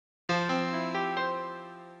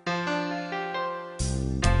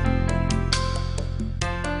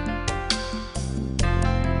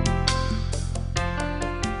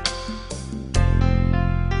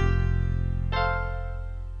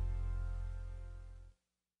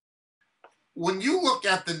When you look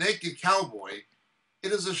at the naked cowboy,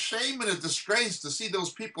 it is a shame and a disgrace to see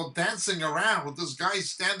those people dancing around with this guy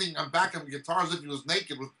standing on back of a guitar as if he was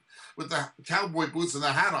naked with the cowboy boots and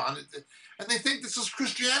the hat on. And they think this is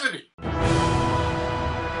Christianity.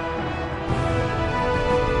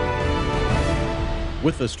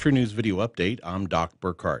 With this True News video update, I'm Doc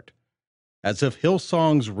Burkhart. As if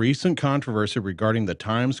Hillsong's recent controversy regarding the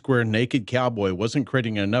Times Square naked cowboy wasn't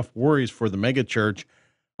creating enough worries for the megachurch,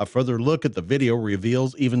 a further look at the video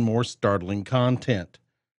reveals even more startling content.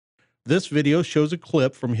 This video shows a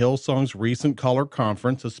clip from Hillsong's recent Caller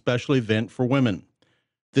Conference, a special event for women.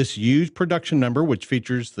 This huge production number, which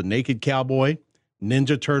features the naked cowboy,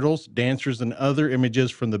 Ninja Turtles, dancers, and other images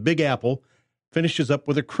from the Big Apple, finishes up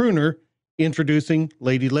with a crooner introducing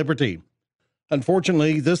Lady Liberty.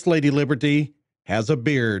 Unfortunately, this Lady Liberty has a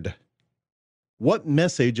beard. What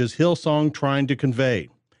message is Hillsong trying to convey?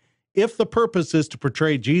 If the purpose is to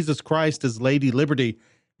portray Jesus Christ as Lady Liberty,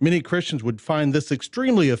 many Christians would find this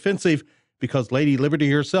extremely offensive because Lady Liberty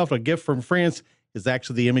herself, a gift from France, is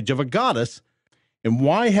actually the image of a goddess. And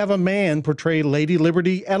why have a man portray Lady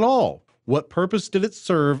Liberty at all? What purpose did it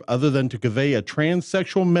serve other than to convey a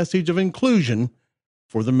transsexual message of inclusion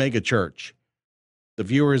for the megachurch? The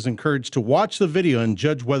viewer is encouraged to watch the video and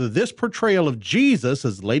judge whether this portrayal of Jesus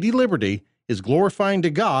as Lady Liberty is glorifying to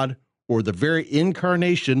God or the very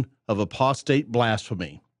incarnation of apostate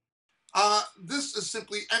blasphemy. This is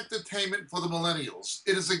simply entertainment for the millennials.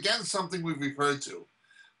 It is again something we've referred to.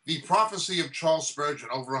 The prophecy of Charles Spurgeon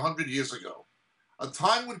over 100 years ago. A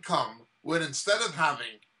time would come when instead of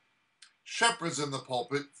having shepherds in the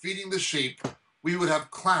pulpit feeding the sheep, we would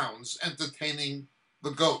have clowns entertaining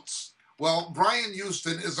the goats. Well, Brian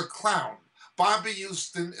Houston is a clown. Bobby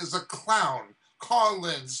Houston is a clown. Carl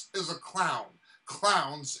Lentz is a clown.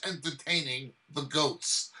 Clowns entertaining the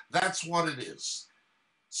goats. That's what it is.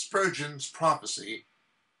 Spurgeon's prophecy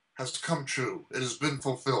has come true. It has been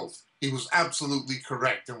fulfilled. He was absolutely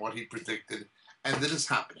correct in what he predicted, and it is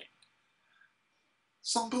happening.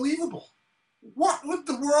 It's unbelievable. What would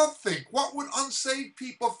the world think? What would unsaved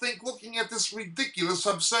people think looking at this ridiculous,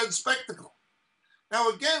 absurd spectacle? Now,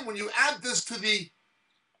 again, when you add this to the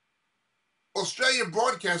Australian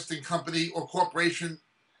Broadcasting Company or Corporation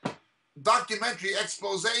documentary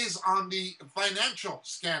exposés on the financial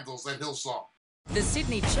scandals at Hillsong. The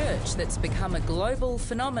Sydney church that's become a global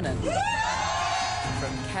phenomenon.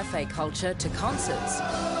 From cafe culture to concerts.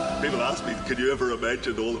 People ask me, could you ever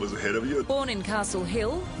imagine all that was ahead of you? Born in Castle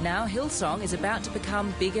Hill, now Hillsong is about to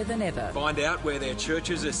become bigger than ever. Find out where their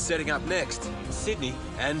churches are setting up next in Sydney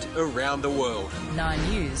and around the world. 9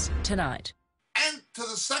 News tonight. And to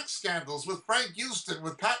the sex scandals with Frank Houston,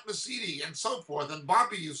 with Pat Mesiti, and so forth, and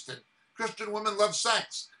Bobby Houston. Christian women love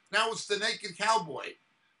sex. Now it's the naked cowboy.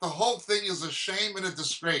 The whole thing is a shame and a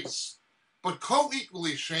disgrace. But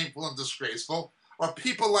co-equally shameful and disgraceful are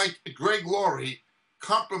people like Greg Laurie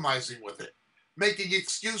compromising with it, making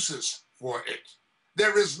excuses for it.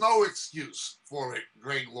 There is no excuse for it,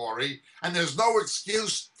 Greg Laurie, and there's no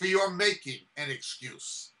excuse for your making an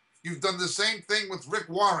excuse. You've done the same thing with Rick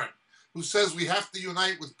Warren, who says we have to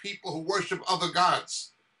unite with people who worship other gods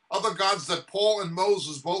that Paul and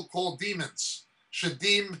Moses both called demons,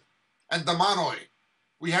 Shadim and Damanoi.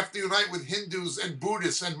 We have to unite with Hindus and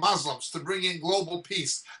Buddhists and Muslims to bring in global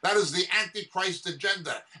peace. That is the Antichrist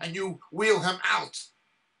agenda, and you wheel him out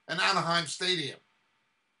in Anaheim Stadium.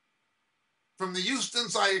 From the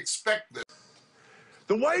Houstons, I expect this.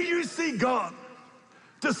 The way you see God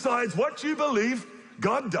decides what you believe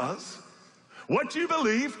God does, what you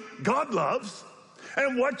believe God loves,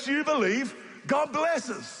 and what you believe God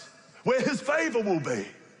blesses, where his favor will be.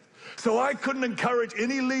 So I couldn't encourage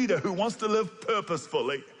any leader who wants to live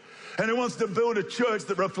purposefully and who wants to build a church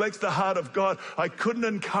that reflects the heart of God. I couldn't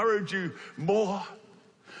encourage you more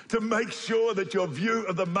to make sure that your view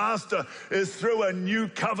of the Master is through a new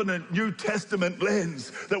covenant, New Testament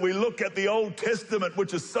lens, that we look at the Old Testament,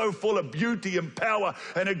 which is so full of beauty and power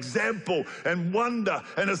and example and wonder,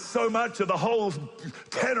 and is so much of the whole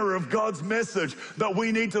tenor of God's message, that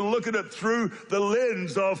we need to look at it through the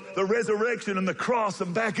lens of the resurrection and the cross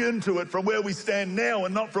and back into it from where we stand now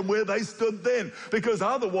and not from where they stood then, because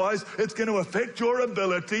otherwise it's going to affect your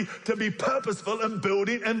ability to be purposeful in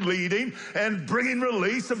building and leading and bringing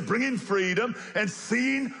release and bringing freedom and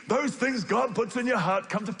seeing those things God puts in your heart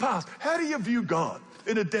come to pass. How do you view God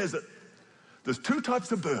in a desert? There's two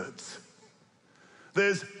types of birds.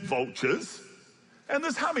 There's vultures and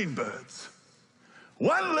there's hummingbirds.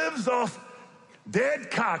 One lives off dead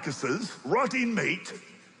carcasses, rotting meat.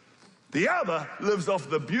 The other lives off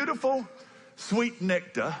the beautiful, sweet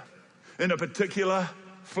nectar in a particular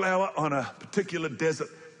flower on a particular desert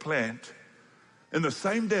plant. In the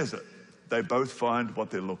same desert, they both find what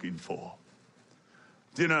they're looking for.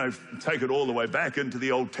 Do you know, take it all the way back into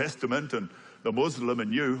the Old Testament, and the Muslim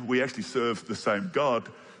and you, we actually serve the same God,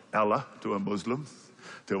 Allah to a Muslim,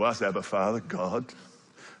 to us Abba Father, God.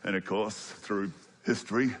 And of course, through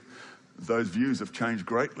history, those views have changed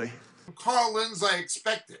greatly. Carl Linz, I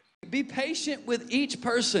expected. Be patient with each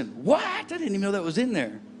person. What? I didn't even know that was in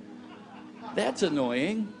there. That's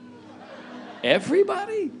annoying.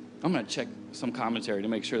 Everybody? I'm going to check some commentary to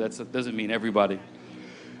make sure that doesn't mean everybody.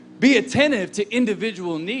 Be attentive to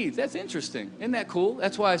individual needs. That's interesting. Isn't that cool?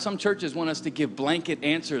 That's why some churches want us to give blanket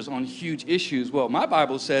answers on huge issues. Well, my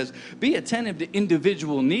Bible says be attentive to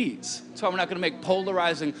individual needs. That's why we're not going to make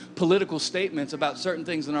polarizing political statements about certain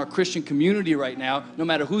things in our Christian community right now. No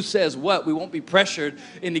matter who says what, we won't be pressured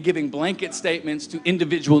into giving blanket statements to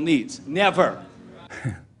individual needs. Never.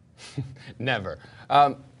 Never.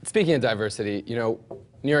 Speaking of diversity, you know,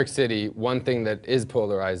 New York City, one thing that is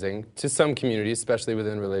polarizing to some communities, especially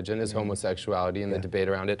within religion, is homosexuality and the debate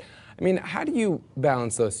around it. I mean, how do you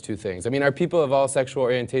balance those two things? I mean, are people of all sexual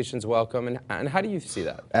orientations welcome, and how do you see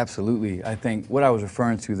that? Absolutely. I think what I was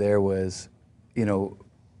referring to there was, you know,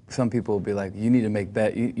 some people will be like, you need to make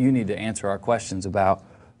that, you need to answer our questions about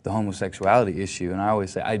the homosexuality issue. And I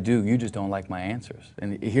always say, I do, you just don't like my answers.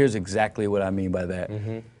 And here's exactly what I mean by that.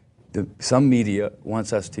 Some media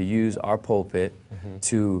wants us to use our pulpit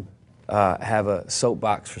to have a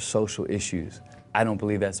soapbox for social issues. I don't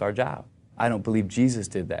believe that's our job. I don't believe Jesus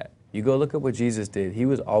did that. You go look at what Jesus did. He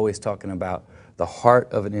was always talking about the heart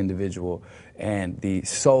of an individual and the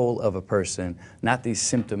soul of a person, not these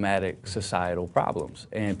symptomatic societal problems.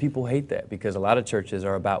 And people hate that because a lot of churches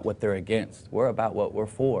are about what they're against. We're about what we're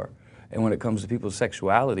for. And when it comes to people's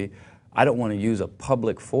sexuality, I don't want to use a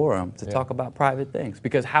public forum to talk about private things,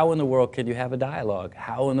 because how in the world can you have a dialogue?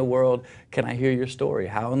 How in the world can I hear your story?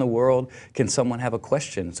 How in the world can someone have a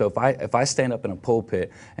question? So if I stand up in a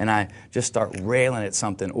pulpit and I just start railing at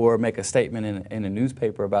something or make a statement in a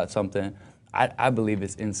newspaper about something, I believe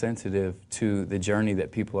it's insensitive to the journey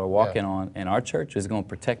that people are walking on, and our church is going to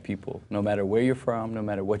protect people no matter where you're from, no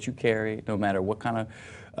matter what you carry, no matter what kind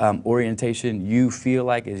of orientation you feel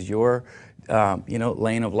like is your you know,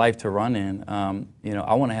 lane of life to run in. You know,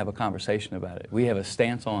 I want to have a conversation about it. We have a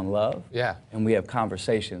stance on love, and we have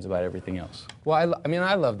conversations about everything else. Well, I mean,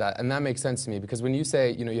 I love that, and that makes sense to me, because when you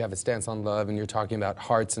say, you know, you have a stance on love and you're talking about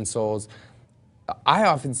hearts and souls, I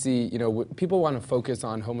often see, you know, people want to focus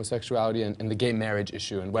on homosexuality and the gay marriage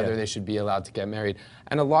issue and whether they should be allowed to get married.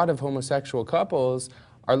 And a lot of homosexual couples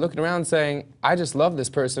are looking around saying, I just love this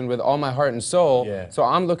person with all my heart and soul, so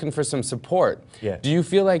I'm looking for some support. Do you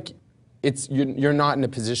feel like you're not in a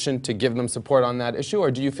position to give them support on that issue,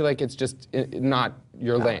 or do you feel like it's just not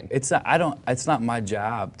your lane? It's not my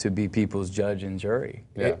job to be people's judge and jury.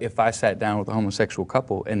 If I sat down with a homosexual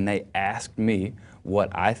couple and they asked me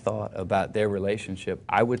what I thought about their relationship,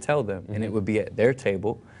 I would tell them, and it would be at their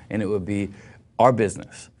table, and it would be our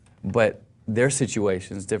business. But their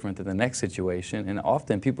situation is different than the next situation, and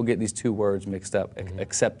often people get these two words mixed up,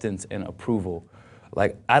 acceptance and approval.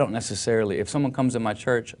 Like, I don't necessarily, if someone comes in my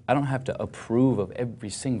church, I don't have to approve of every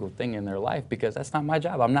single thing in their life, because that's not my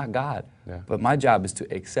job. I'm not God. But my job is to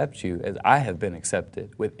accept you as I have been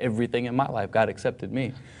accepted with everything in my life. God accepted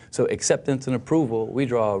me. So acceptance and approval, we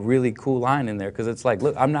draw a really cool line in there, because it's like,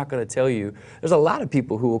 look, I'm not going to tell you. There's a lot of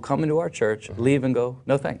people who will come into our church, leave and go,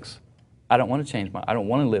 no thanks. I don't want to change I don't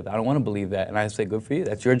want to live, I don't want to believe that. And I say, good for you,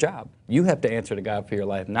 that's your job. You have to answer to God for your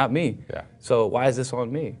life, not me. So why is this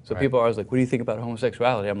on me? So people are always like, what do you think about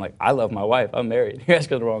homosexuality? I'm like, I love my wife, I'm married. You're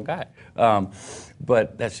asking the wrong guy.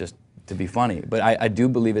 But that's just to be funny. But I do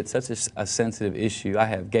believe it's such a sensitive issue. I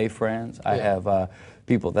have gay friends, I have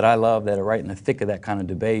people that I love that are right in the thick of that kind of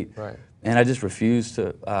debate. And I just refuse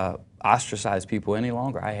to ostracize people any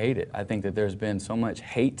longer. I hate it. I think that there's been so much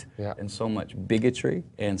hate and so much bigotry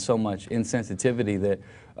and so much insensitivity that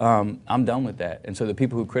I'm done with that. And so the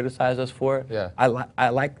people who criticize us for it, I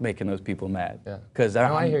like making those people mad, because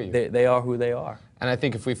I hear you. They are who they are. And I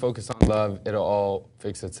think if we focus on love, it'll all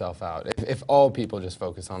fix itself out. If all people just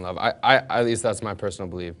focus on love, at least that's my personal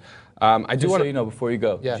belief. I do want to, you know, before you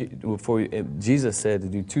go, Jesus said to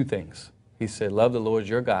do two things. He said, love the Lord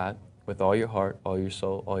your God with all your heart, all your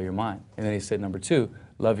soul, all your mind. And then he said, number two,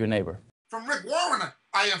 love your neighbor. From Rick Warren,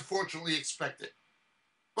 I unfortunately expected.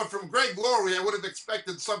 But from Greg Laurie, I would have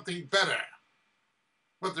expected something better.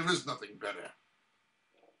 But there is nothing better.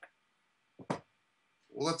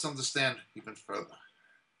 Well, let's understand even further.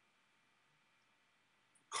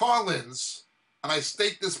 Carl Linz, and I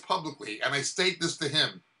state this publicly, and I state this to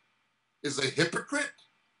him, is a hypocrite,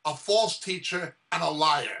 a false teacher, and a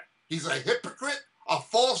liar. He's a hypocrite, a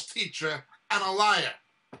false teacher, and a liar.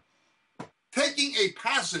 Taking a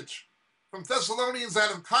passage from Thessalonians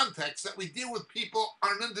out of context that we deal with people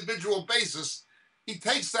on an individual basis, he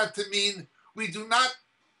takes that to mean we do not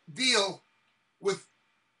deal with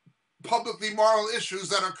publicly moral issues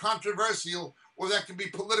that are controversial or that can be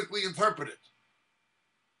politically interpreted.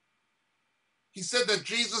 He said that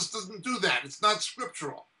Jesus doesn't do that. It's not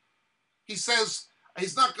scriptural. He says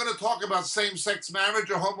he's not going to talk about same-sex marriage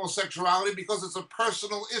or homosexuality because it's a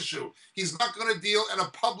personal issue. He's not going to deal in a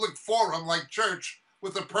public forum like church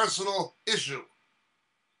with a personal issue.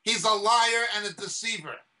 He's a liar and a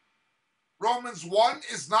deceiver. Romans 1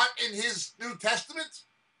 is not in his New Testament.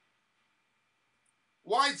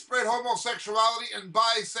 Widespread homosexuality and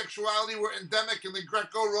bisexuality were endemic in the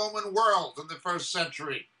Greco-Roman world in the first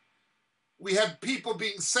century. We had people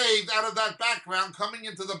being saved out of that background coming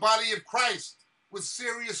into the body of Christ with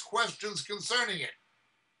serious questions concerning it.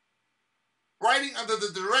 Writing under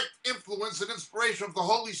the direct influence and inspiration of the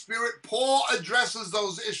Holy Spirit, Paul addresses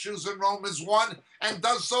those issues in Romans 1 and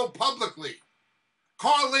does so publicly.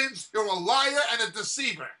 Carl Lentz, you're a liar and a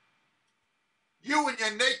deceiver. You and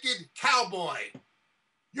your naked cowboy.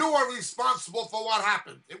 You are responsible for what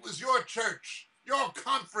happened. It was your church, your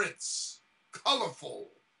conference. Colorful.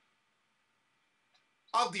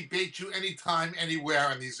 I'll debate you anytime, anywhere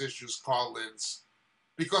on these issues, Carl Lentz,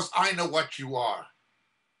 because I know what you are.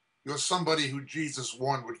 You're somebody who Jesus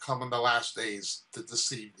warned would come in the last days to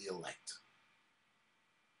deceive the elect.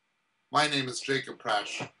 My name is Jacob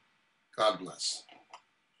Prasch. God bless.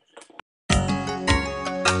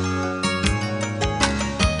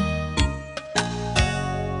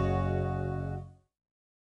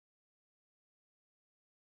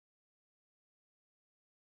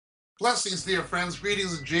 Blessings, dear friends.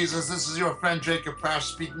 Greetings in Jesus. This is your friend Jacob Prasch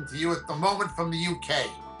speaking to you at the moment from the UK.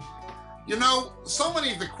 You know, so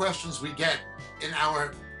many of the questions we get in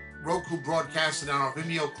our Roku broadcasts and on our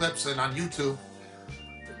Vimeo clips and on YouTube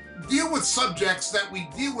deal with subjects that we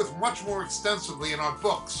deal with much more extensively in our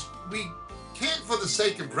books. We can't, for the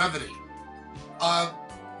sake of brevity,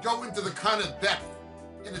 go into the kind of depth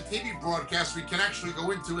in a TV broadcast we can actually go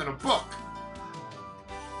into in a book.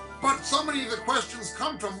 But so many of the questions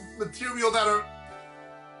come from material that are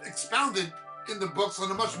expounded in the books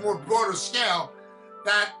on a much more broader scale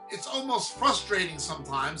that it's almost frustrating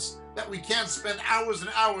sometimes that we can't spend hours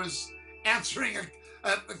and hours answering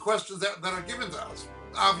the questions that are given to us.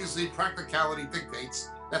 Obviously, practicality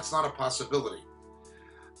dictates that's not a possibility.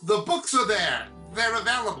 The books are there. They're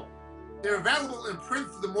available. They're available in print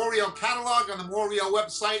through the Moriel catalog on the Moriel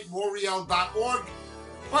website, moriel.org.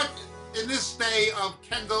 But in this day of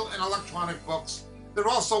Kindle and electronic books, they're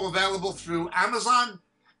also available through Amazon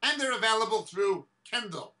and they're available through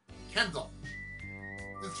Kindle.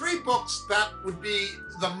 The three books that would be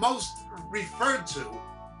the most referred to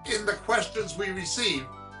in the questions we receive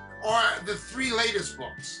are the three latest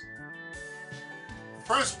books. The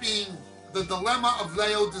first being The Dilemma of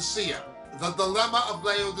Laodicea. The Dilemma of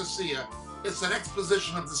Laodicea. It's an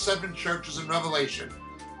exposition of the seven churches in Revelation,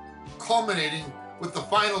 culminating with the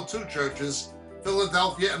final two churches,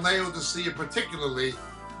 Philadelphia and Laodicea particularly,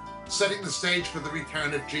 setting the stage for the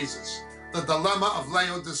return of Jesus. The Dilemma of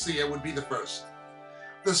Laodicea would be the first.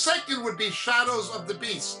 The second would be Shadows of the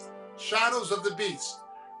Beast. Shadows of the Beast.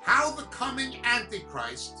 How the coming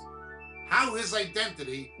Antichrist, how his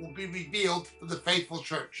identity will be revealed to the faithful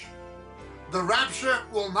church. The rapture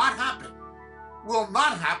will not happen. Will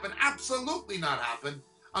not happen, absolutely not happen,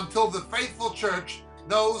 until the faithful church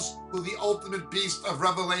knows who the ultimate beast of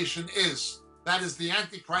Revelation is. That is the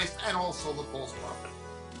Antichrist and also the false prophet.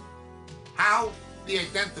 How the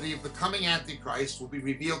identity of the coming Antichrist will be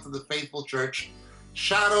revealed to the faithful church.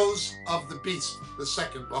 Shadows of the Beast, the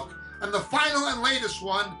second book. And the final and latest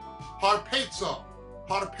one, Harpazo.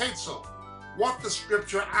 Harpazo. What the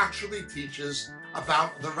scripture actually teaches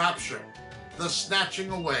about the rapture, the snatching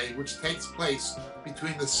away which takes place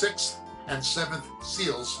between the sixth and seventh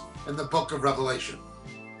seals in the book of Revelation.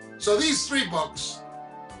 So these three books,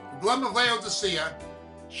 The Dilemma of Laodicea,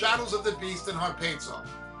 Shadows of the Beast, and Harpazo,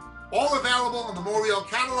 all available on the Moriel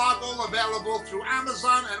catalog, all available through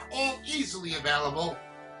Amazon, and all easily available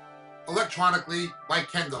electronically by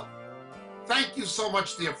Kindle. Thank you so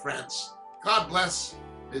much, dear friends. God bless.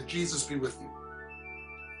 May Jesus be with you.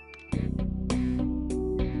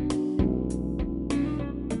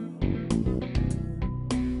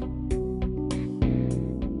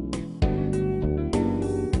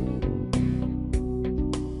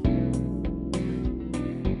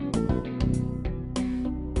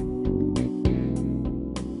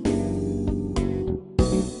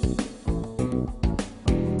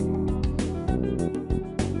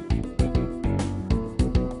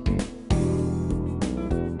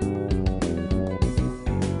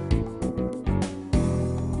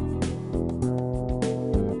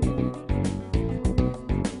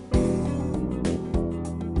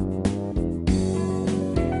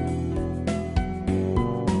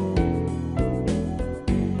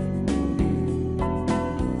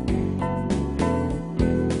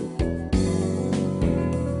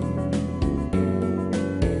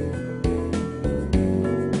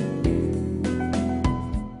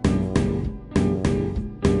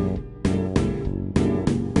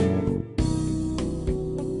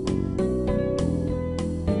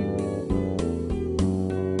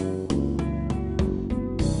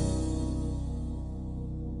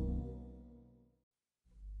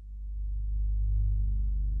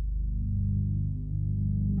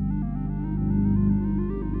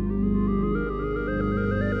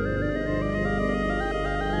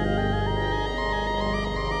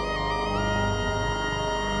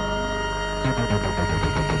 Live.